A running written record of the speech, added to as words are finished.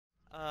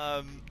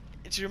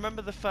Do you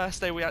remember the first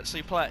day we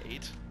actually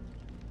played?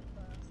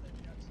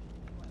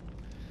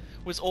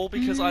 Was all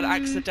because I'd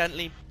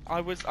accidentally... I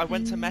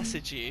went to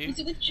message you. Was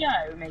it with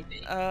Joe,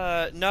 maybe?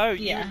 No,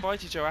 you Yeah.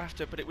 invited Joe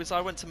after, but it was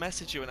I went to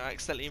message you and I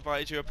accidentally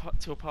invited you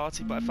to a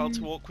party, but I felt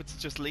too awkward to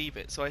just leave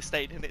it, so I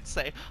stayed in it to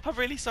say, I'm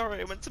really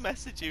sorry, I went to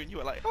message you, and you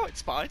were like, oh,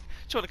 it's fine. Do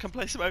you want to come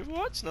play some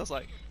Overwatch? And I was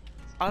like,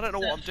 I don't know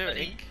what I'm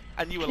doing.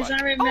 And you were like,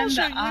 because I oh, I'll remember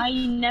show you. I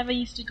never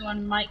used to go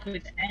on mic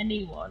with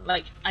anyone.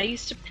 Like, I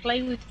used to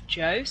play with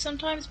Joe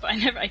sometimes, but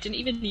I didn't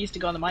even used to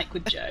go on the mic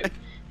with Joe.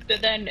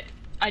 But then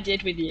I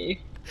did with you.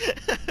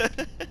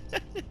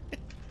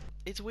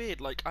 It's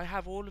weird, like, I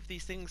have all of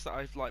these things that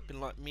I've, like, been,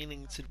 like,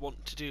 meaning to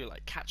want to do,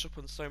 like, catch up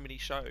on so many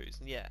shows,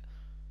 and yet,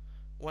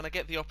 when I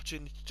get the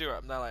opportunity to do it,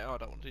 I'm now like, oh, I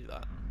don't want to do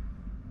that.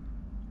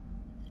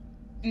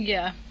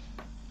 Yeah.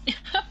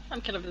 I'm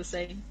kind of the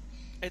same.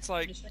 It's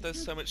like,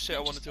 there's so much shit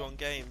I want to do on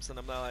games, and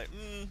I'm now like,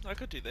 I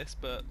could do this,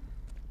 but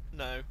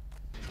no. I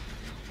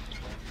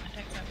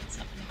don't know what's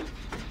happening.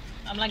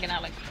 I'm lagging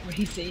out like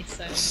crazy,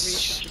 so I really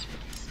should just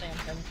stay on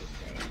premises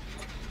today.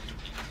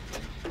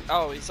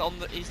 Oh, he's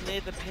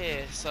near the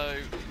pier, so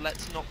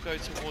let's not go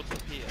towards the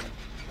pier.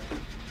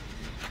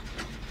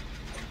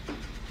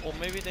 Or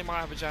maybe they might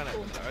have a Janet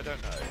over there, I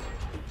don't know.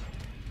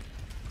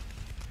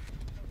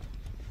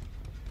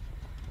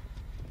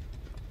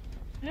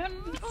 I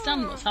don't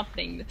understand what's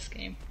happening in this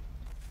game.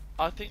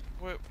 I think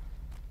we're...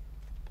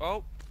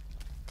 Oh.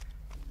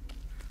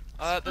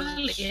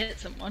 Finally hit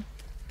someone.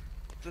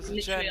 There's a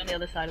Literally Jen. on the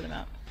other side of the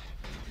map.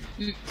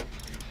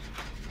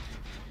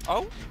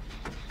 Oh?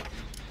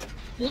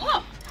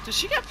 What? Did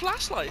she get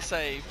flashlight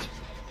saved?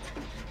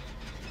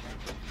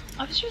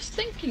 I was just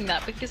thinking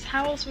that, because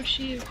how else would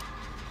she...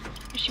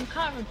 She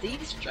can't have a D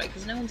strike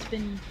because no one's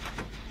been...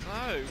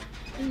 No.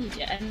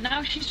 Yet, and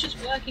now she's just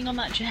working on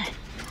that jet.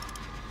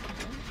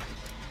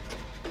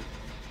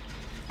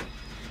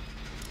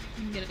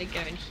 I'm gonna go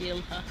and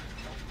heal her.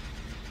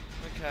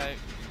 Okay.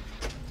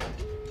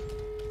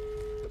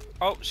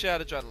 Oh, she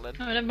had adrenaline.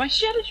 Oh, never mind,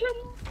 she had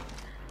adrenaline.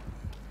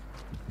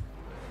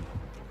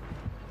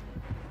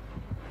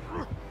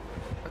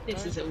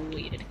 This is a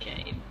weird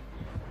game.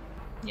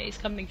 Yeah, he's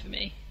coming for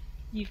me.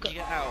 You've got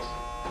get out.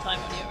 time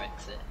on your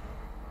exit.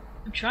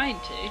 I'm trying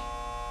to.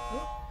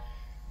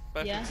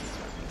 Both Yeah.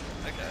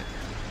 Okay.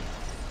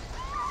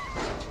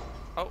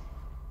 Oh.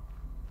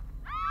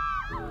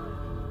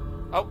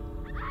 Oh.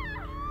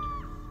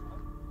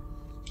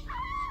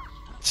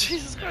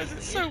 Jesus Christ,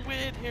 it's so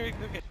weird hearing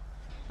the game.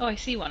 Oh, I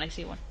see one, I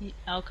see one.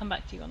 I'll come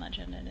back to you on that,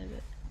 Jen, is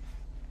it?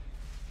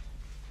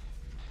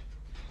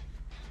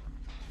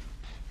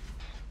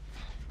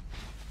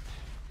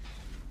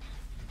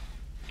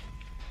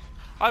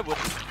 I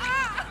wouldn't.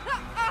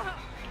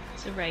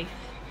 It's a wraith.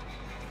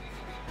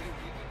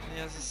 He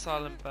has a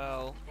silent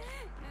bell.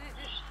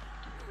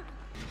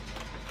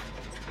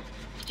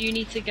 Do you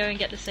need to go and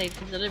get the save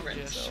for Deliverance?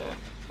 Yeah, or? shit.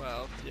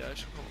 Well, yeah, I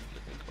should probably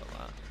think about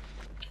that.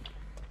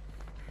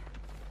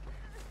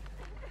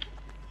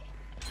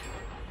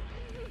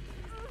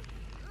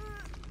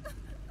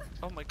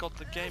 Oh my god,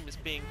 the game is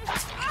being...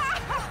 Off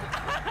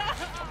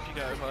you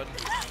go, bud.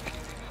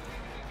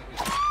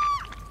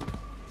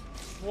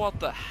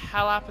 What the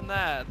hell happened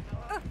there?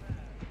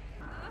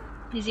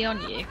 Is he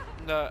on you?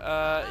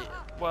 No,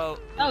 well...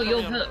 Oh,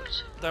 you're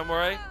hooked. Don't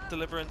worry,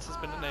 Deliverance has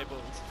been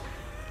enabled.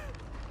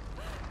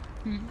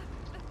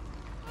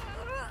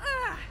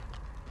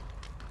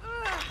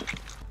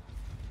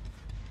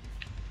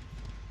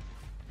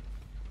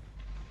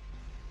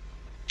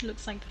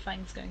 Looks like the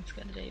Fang's going to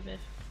get David.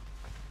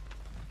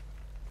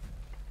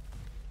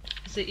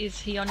 Is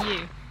he on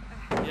you?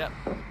 Yep.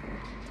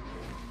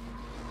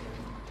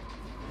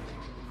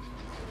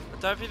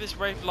 I don't think this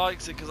Wraith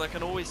likes it because I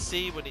can always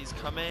see when he's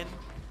come in.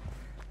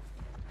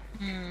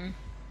 I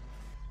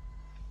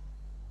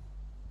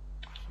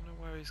don't know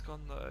where he's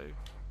gone though.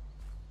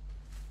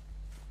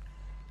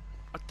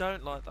 I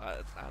don't like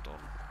that add-on.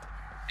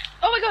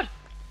 Oh my god!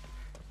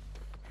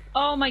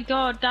 Oh my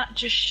god,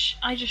 that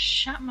I just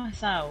shat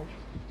myself.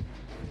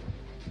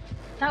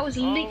 That was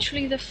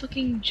literally the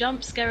fucking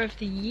jump scare of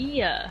the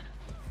year.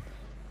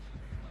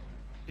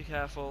 Be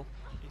careful.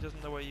 He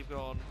doesn't know where you've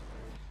gone.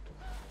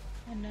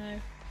 I know.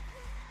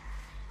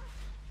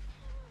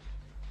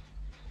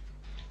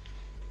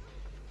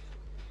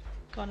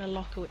 Got a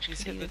locker which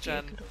He's could hit the either be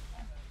a gen. good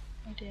option.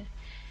 Oh dear.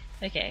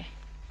 Okay.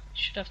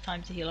 Should have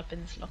time to heal up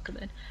in this locker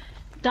then.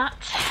 That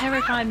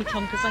terrified me,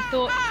 Tom, because I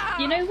thought,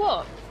 you know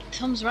what?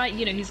 Tom's right,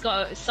 you know, he's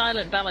got a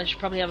silent bell. I should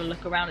probably have a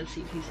look around and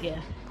see if he's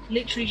here.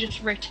 Literally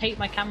just rotate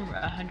my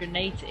camera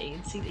 180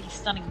 and see that he's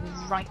standing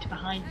right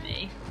behind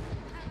me.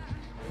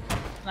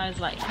 And I was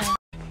like, oh.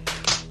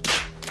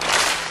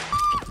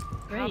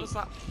 Great. How does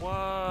that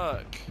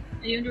work?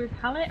 Are you under a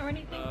pallet or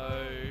anything?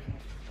 No.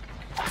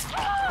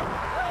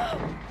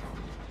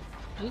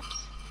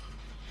 Oops.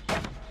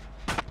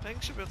 I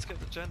think should be able to get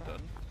the gen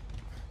done.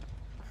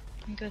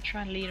 I'm gonna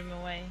try and lead him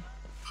away.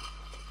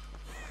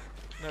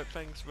 No,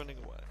 Fang's running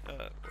away.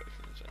 Away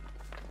from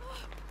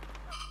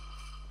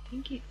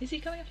the gen. Is he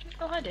coming after me?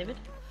 Oh, hi, David.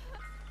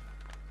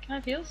 Can I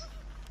have heals?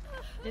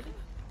 David?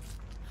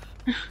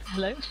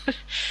 Hello?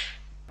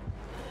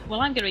 Well,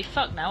 I'm gonna be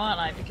fucked now, aren't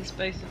I? Because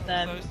both of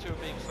them... Those two are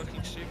being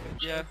fucking stupid.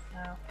 Yeah.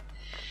 Oh.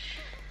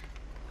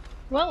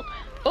 Well...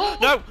 Oh!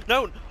 No!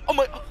 No! Oh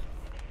my... Oh!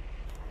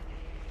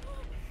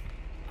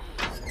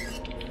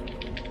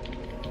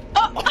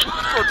 Oh my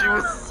god, you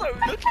were so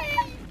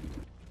lucky!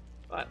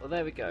 Right, well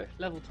there we go.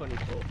 Level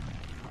 24.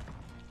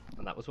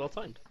 And that was well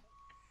timed.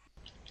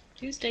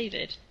 Who's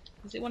David?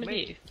 Is it one of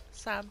Me. you?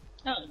 Sam.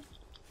 Oh.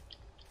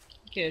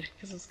 Good,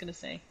 because I was gonna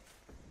say,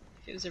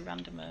 if it was a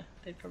randomer,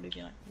 they'd probably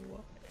be like,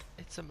 what?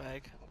 It's a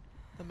Meg.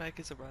 The Meg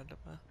is a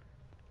randomer.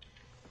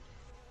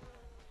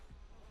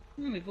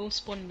 We've all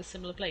spawned in a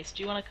similar place.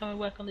 Do you want to come and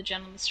work on the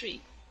gen on the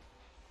street?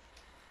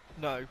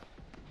 No.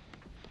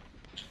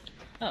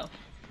 Oh.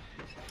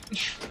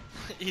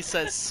 He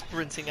says,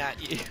 sprinting at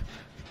you.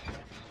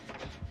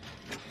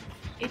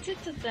 Is it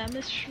a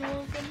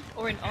Demonstragen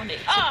or an Oni?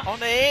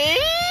 Oni!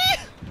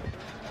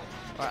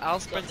 Right, I'll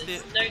Got sprint to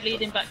this. you. Don't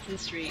lead him back to the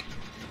street.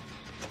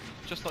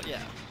 Just not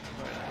yet.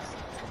 Very nice.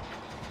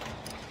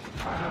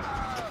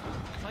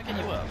 Can I get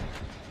you up?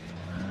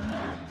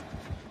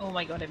 Oh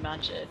my god,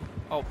 imagine.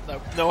 Oh,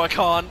 no. No, I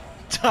can't.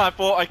 I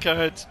thought I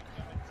could.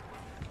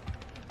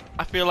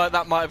 I feel like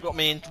that might have got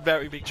me into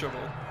very big trouble.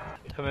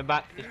 He's coming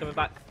back, he's coming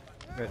back.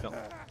 No, it's not.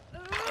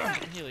 I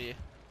can heal you.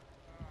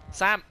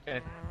 Sam!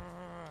 Okay.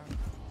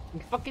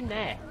 He's fucking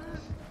there.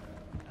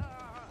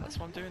 That's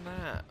why I'm doing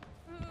that.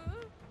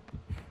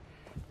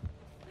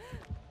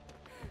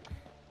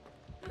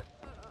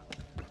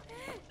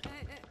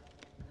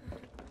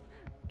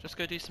 Just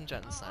go do some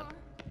gens, Sam.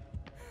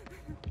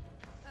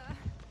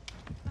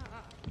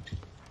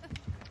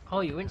 Oh,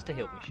 you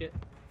insta-healed me, shit.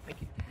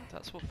 Thank you.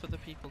 That's what For the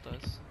People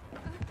does.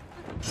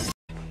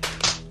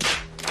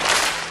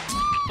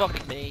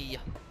 Fuck me.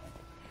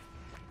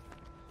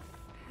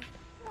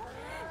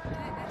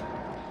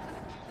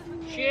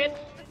 Shit!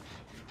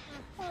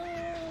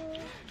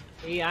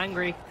 He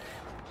angry.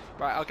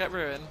 Right, I'll get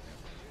Ruin.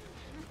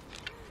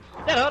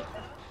 Get up!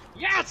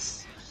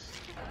 Yes!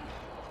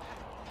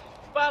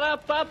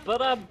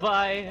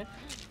 Ba-da-ba-ba-da-bye.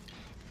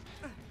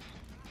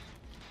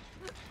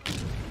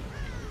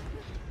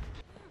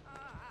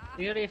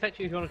 The only affect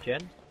you if you're on a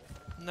gen.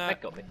 No.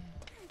 That got me.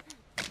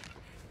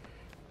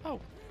 Oh,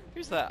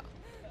 who's that?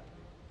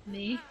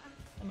 Me?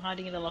 I'm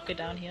hiding in the locker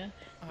down here.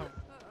 Oh.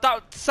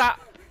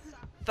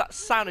 That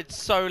sounded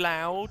so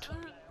loud.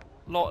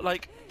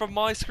 Like, from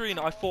my screen,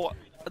 I thought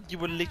you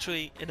were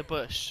literally in a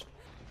bush.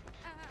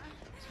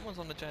 Someone's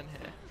on the gen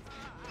here.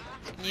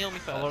 Can you heal me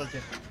first? I wanted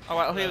to.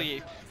 Alright, I'll heal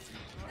you.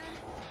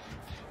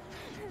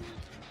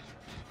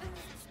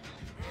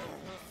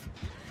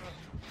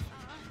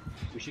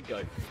 We should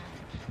go.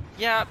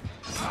 Yeah.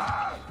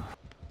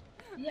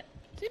 Yep.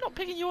 Is he not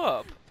picking you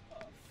up?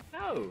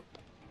 No!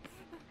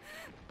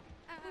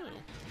 Hmm.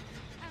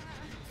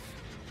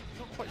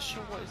 Not quite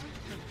sure what is.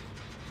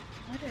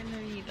 I don't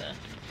know either.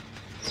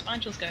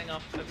 Spangel's going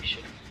off, but we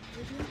should.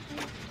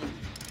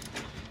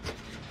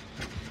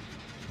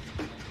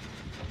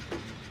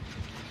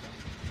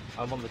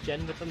 I'm on the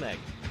gen with the Meg.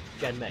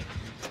 Gen Meg.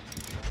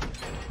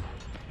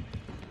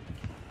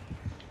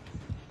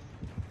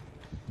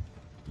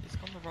 He's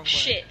gone the wrong way.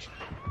 Shit!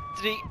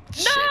 Did he?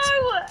 No!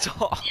 Shit.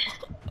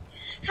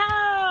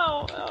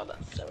 How? Oh,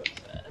 that's so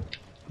unfair.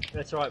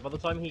 That's alright, by the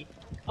time he...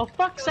 Oh,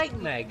 fuck's sake,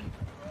 Meg!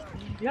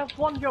 You have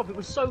one job, it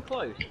was so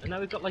close, and now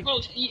we've got like...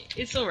 Well,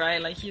 it's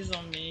alright, like, he's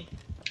on me.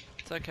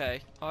 It's okay.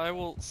 I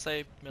will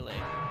save Millie.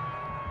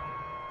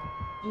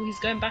 Oh, he's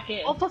going back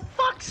in. Oh, for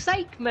fuck's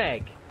sake,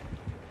 Meg!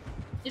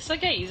 It's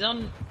okay, he's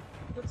on...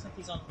 Looks like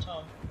he's on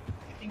Tom.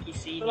 I think he's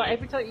seen But like, you.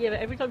 every time, yeah,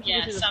 every time she Yeah,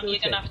 goes to the Sam, school you're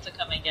gonna kid- have to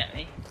come and get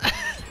me.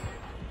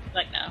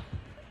 Like now.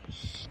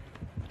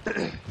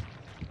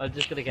 I'm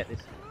just gonna get this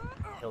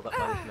held up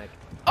by this Meg.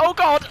 Oh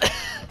god!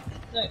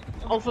 No.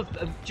 Oh, for... do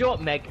you know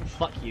what, Meg?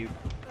 Fuck you.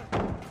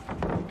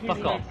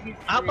 Fuck off.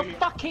 Out the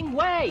fucking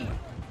way!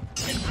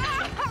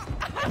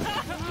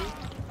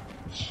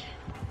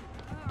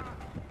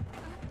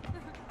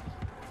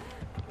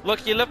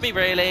 Look, you love me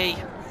really.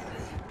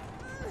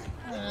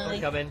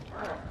 I'm coming.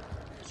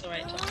 It's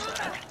alright, Tom.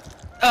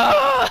 It's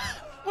alright.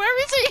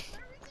 Where is he?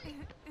 I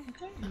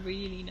don't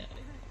really know.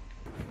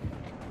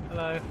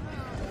 Hello.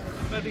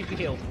 Where did you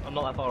healed? I'm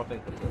not that far off, I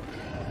think.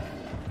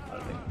 I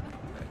don't think.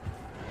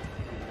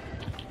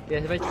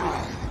 Yeah, so basically...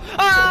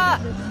 Ah!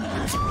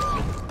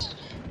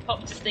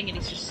 Popped his thing and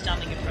he's just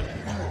standing in front of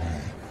him.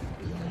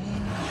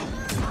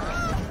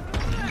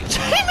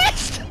 He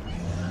missed!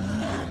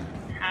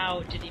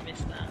 How did he miss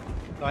that?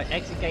 Right,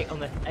 exit gate,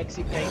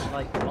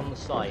 like, on the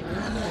side.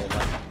 Or,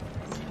 like,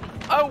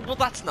 Oh, well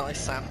that's nice,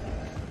 Sam.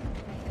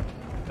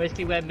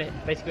 basically where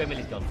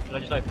Millie's gone. Should I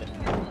just open it?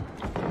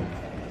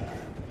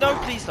 No,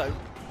 please don't.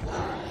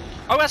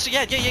 Oh, actually,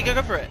 yeah,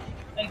 go for it.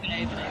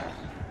 Open.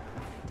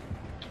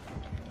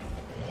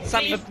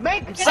 Sam, you...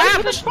 Meg, get Sam! out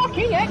of the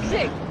fucking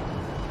exit!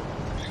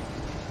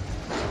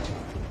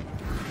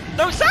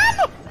 No, Sam!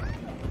 Oh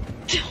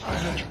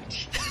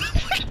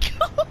my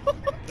god!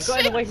 You've got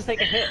any way to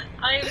take a hit.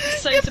 I'm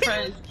so Yeah, but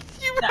surprised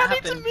You that ran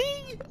into happened.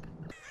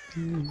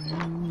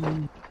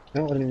 me!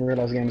 No, I didn't even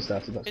realise the game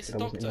started. That's It's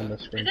good. a I wasn't even on the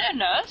Is screen. it a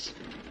nurse?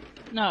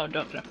 No,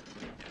 doctor.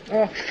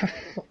 Oh,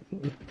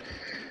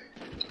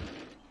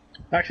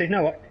 actually, you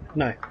know what?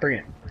 No, bring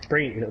it.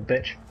 Bring it, you little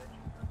bitch.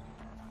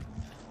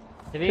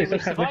 Have Please we don't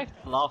have me. survived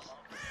the last?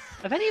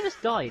 Have any of us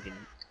died in?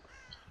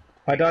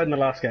 I died in the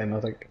last game, I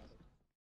think.